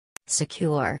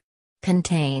secure,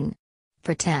 contain,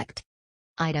 protect.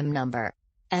 Item number: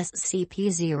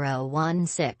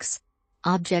 SCP-016.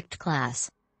 Object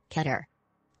Class: Keter.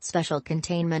 Special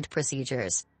Containment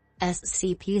Procedures: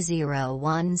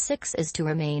 SCP-016 is to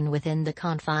remain within the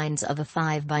confines of a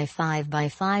 5 by 5 by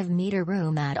 5 meter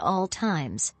room at all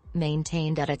times,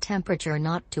 maintained at a temperature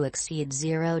not to exceed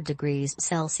 0 degrees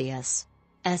Celsius.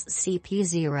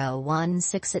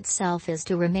 SCP-016 itself is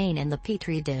to remain in the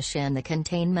Petri dish in the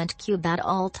containment cube at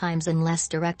all times unless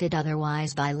directed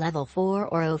otherwise by Level 4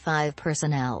 or 05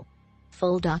 personnel.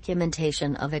 Full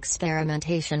documentation of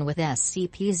experimentation with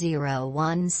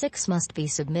SCP-016 must be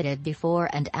submitted before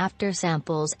and after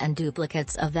samples and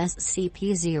duplicates of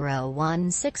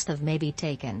SCP-016 may be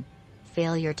taken.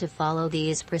 Failure to follow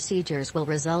these procedures will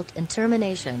result in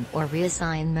termination or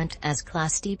reassignment as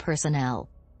Class D personnel.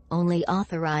 Only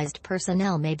authorized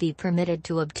personnel may be permitted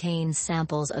to obtain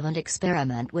samples of and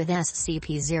experiment with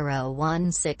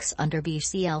SCP-016 under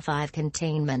BCL-5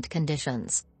 containment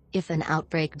conditions. If an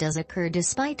outbreak does occur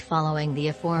despite following the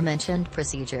aforementioned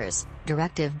procedures,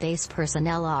 Directive Base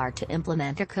personnel are to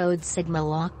implement a Code Sigma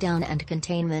lockdown and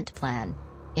containment plan.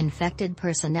 Infected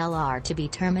personnel are to be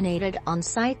terminated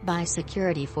on-site by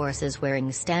security forces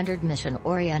wearing standard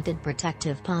mission-oriented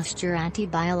protective posture,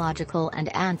 anti-biological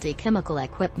and anti-chemical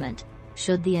equipment.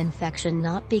 Should the infection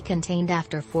not be contained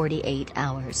after 48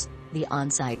 hours, the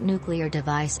on-site nuclear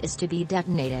device is to be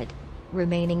detonated.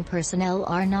 Remaining personnel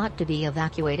are not to be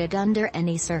evacuated under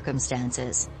any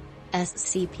circumstances.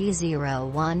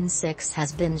 SCP-016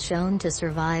 has been shown to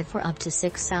survive for up to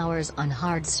 6 hours on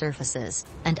hard surfaces,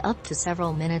 and up to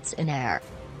several minutes in air.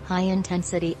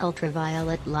 High-intensity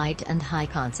ultraviolet light and high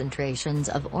concentrations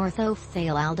of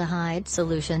orthophthalealdehyde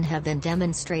solution have been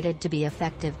demonstrated to be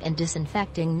effective in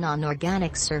disinfecting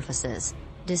non-organic surfaces.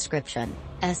 Description: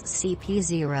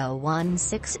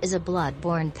 SCP-016 is a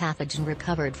blood-borne pathogen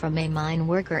recovered from a mine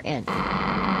worker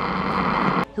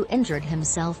who injured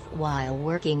himself while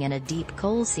working in a deep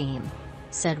coal seam.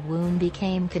 Said wound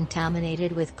became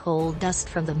contaminated with coal dust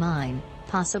from the mine,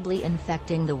 possibly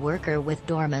infecting the worker with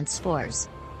dormant spores.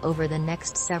 Over the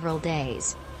next several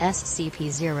days,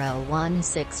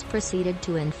 SCP-016 proceeded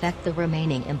to infect the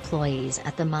remaining employees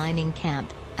at the mining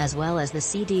camp, as well as the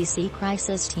CDC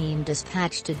crisis team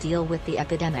dispatched to deal with the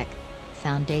epidemic.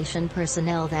 Foundation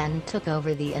personnel then took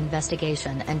over the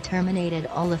investigation and terminated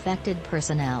all affected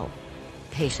personnel.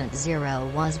 Patient 0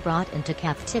 was brought into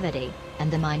captivity, and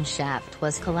the mine shaft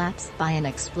was collapsed by an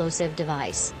explosive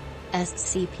device.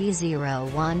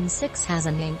 SCP-016 has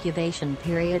an incubation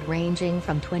period ranging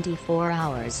from 24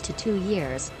 hours to 2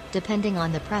 years, depending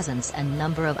on the presence and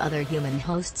number of other human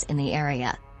hosts in the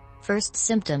area. First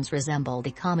symptoms resemble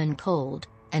the common cold,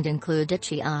 and include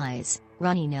itchy eyes,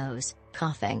 runny nose,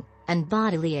 coughing, and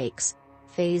bodily aches.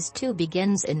 Phase 2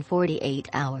 begins in 48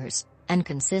 hours, and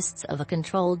consists of a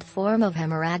controlled form of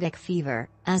hemorrhagic fever,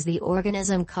 as the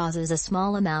organism causes a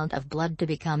small amount of blood to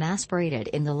become aspirated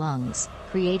in the lungs,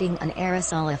 creating an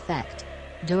aerosol effect.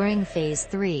 During Phase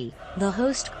 3, the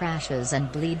host crashes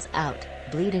and bleeds out,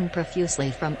 bleeding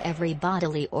profusely from every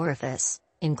bodily orifice,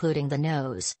 including the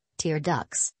nose, tear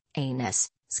ducts, anus,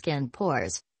 skin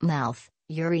pores, mouth,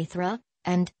 urethra,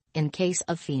 and, in case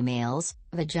of females,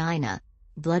 vagina.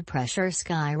 Blood pressure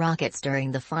skyrockets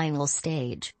during the final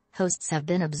stage. Hosts have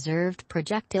been observed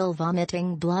projectile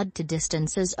vomiting blood to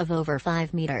distances of over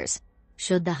 5 meters.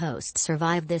 Should the host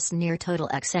survive this near-total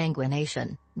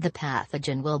exsanguination, the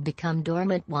pathogen will become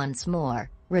dormant once more,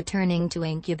 returning to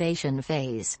incubation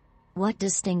phase. What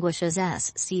distinguishes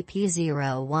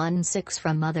SCP-016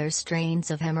 from other strains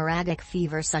of hemorrhagic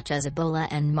fever such as Ebola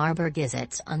and Marburg is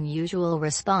its unusual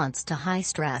response to high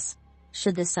stress.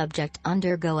 Should the subject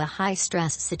undergo a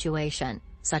high-stress situation,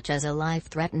 such as a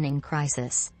life-threatening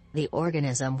crisis, the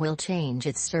organism will change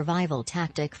its survival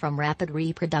tactic from rapid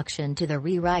reproduction to the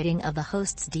rewriting of the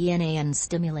host's DNA and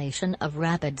stimulation of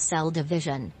rapid cell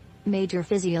division. Major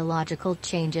physiological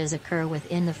changes occur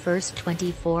within the first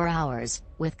 24 hours,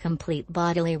 with complete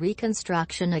bodily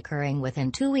reconstruction occurring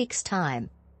within 2 weeks' time.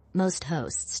 Most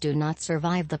hosts do not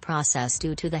survive the process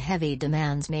due to the heavy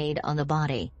demands made on the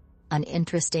body. An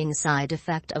interesting side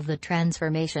effect of the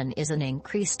transformation is an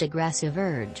increased aggressive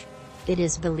urge. It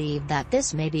is believed that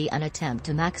this may be an attempt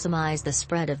to maximize the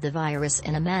spread of the virus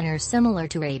in a manner similar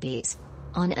to rabies.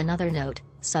 On another note,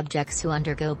 subjects who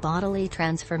undergo bodily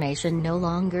transformation no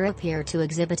longer appear to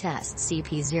exhibit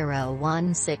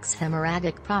SCP-016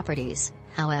 hemorrhagic properties.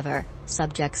 However,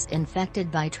 subjects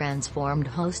infected by transformed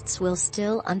hosts will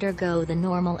still undergo the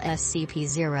normal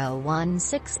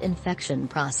SCP-016 infection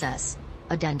process.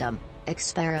 Addendum: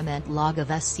 Experiment log of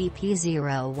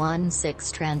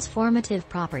SCP-016 transformative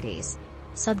properties.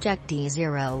 Subject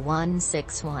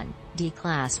D0161,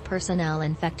 D-Class personnel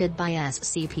infected by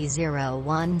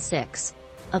SCP-016.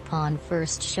 Upon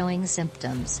first showing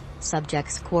symptoms,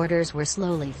 subjects' quarters were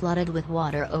slowly flooded with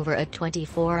water over a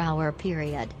 24-hour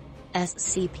period.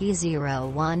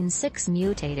 SCP-016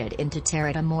 mutated into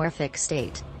teratomorphic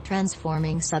state,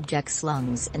 transforming subjects'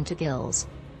 lungs into gills.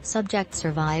 Subject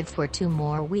survived for 2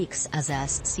 more weeks as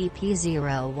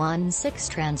SCP-016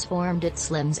 transformed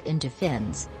its limbs into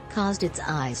fins, caused its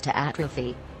eyes to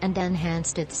atrophy, and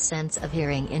enhanced its sense of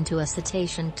hearing into a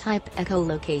cetacean-type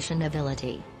echolocation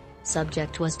ability.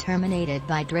 Subject was terminated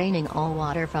by draining all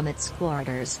water from its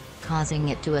quarters, causing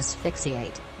it to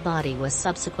asphyxiate. Body was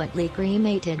subsequently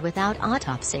cremated without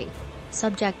autopsy.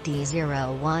 Subject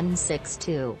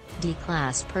D0162,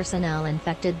 D-Class personnel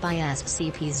infected by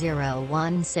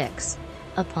SCP-016.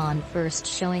 Upon first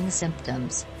showing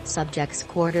symptoms, subjects'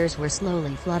 quarters were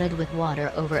slowly flooded with water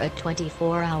over a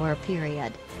 24-hour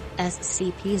period.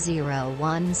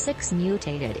 SCP-016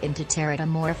 mutated into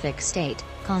teratomorphic state,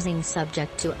 causing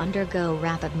subject to undergo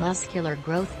rapid muscular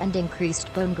growth and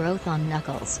increased bone growth on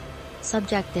knuckles.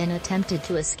 Subject then attempted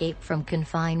to escape from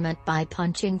confinement by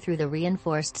punching through the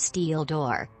reinforced steel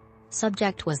door.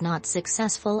 Subject was not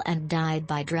successful and died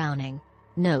by drowning.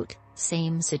 Note: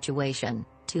 same situation,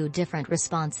 2 different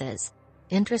responses.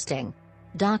 Interesting.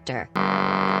 Dr.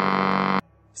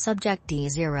 Subject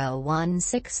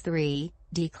D0163,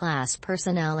 D-Class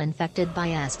personnel infected by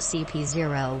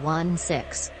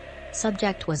SCP-016.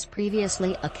 Subject was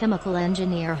previously a chemical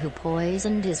engineer who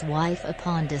poisoned his wife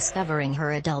upon discovering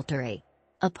her adultery.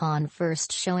 Upon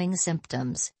first showing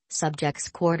symptoms, subject's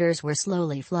quarters were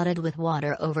slowly flooded with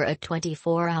water over a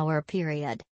 24-hour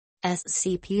period.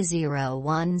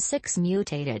 SCP-016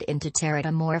 mutated into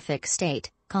teratomorphic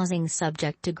state, causing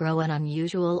subject to grow an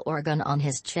unusual organ on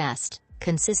his chest,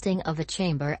 consisting of a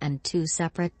chamber and 2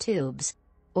 separate tubes.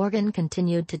 Organ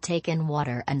continued to take in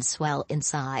water and swell in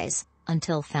size,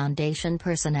 until Foundation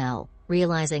personnel,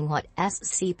 realizing what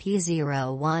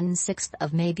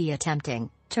SCP-016 may be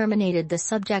attempting, terminated the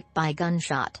subject by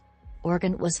gunshot.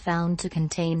 Organ was found to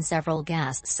contain several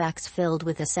gas sacs filled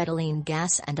with acetylene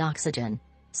gas and oxygen.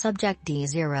 Subject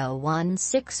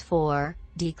D0164,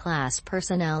 D-Class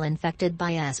personnel infected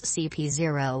by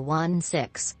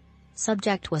SCP-016.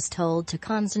 Subject was told to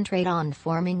concentrate on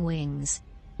forming wings.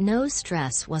 No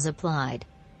stress was applied.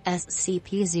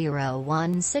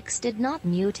 SCP-016 did not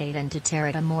mutate into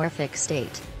teratomorphic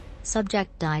state.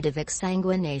 Subject died of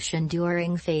exsanguination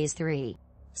during Phase 3.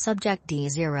 Subject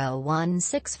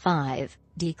D0165,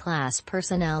 D-Class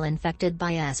personnel infected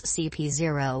by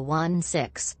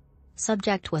SCP-016.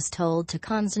 Subject was told to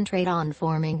concentrate on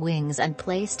forming wings and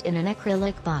placed in an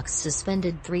acrylic box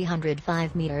suspended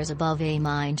 305 meters above a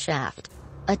mine shaft.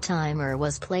 A timer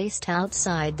was placed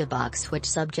outside the box which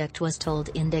subject was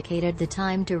told indicated the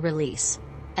time to release.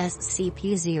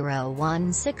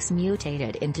 SCP-016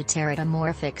 mutated into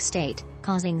teratomorphic state,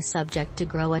 causing subject to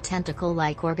grow a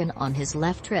tentacle-like organ on his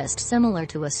left wrist similar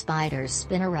to a spider's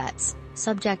spinnerets.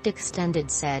 Subject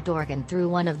extended said organ through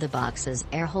one of the box's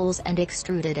air holes and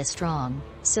extruded a strong,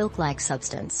 silk-like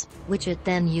substance, which it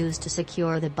then used to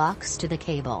secure the box to the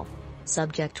cable.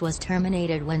 Subject was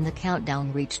terminated when the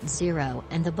countdown reached 0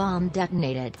 and the bomb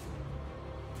detonated.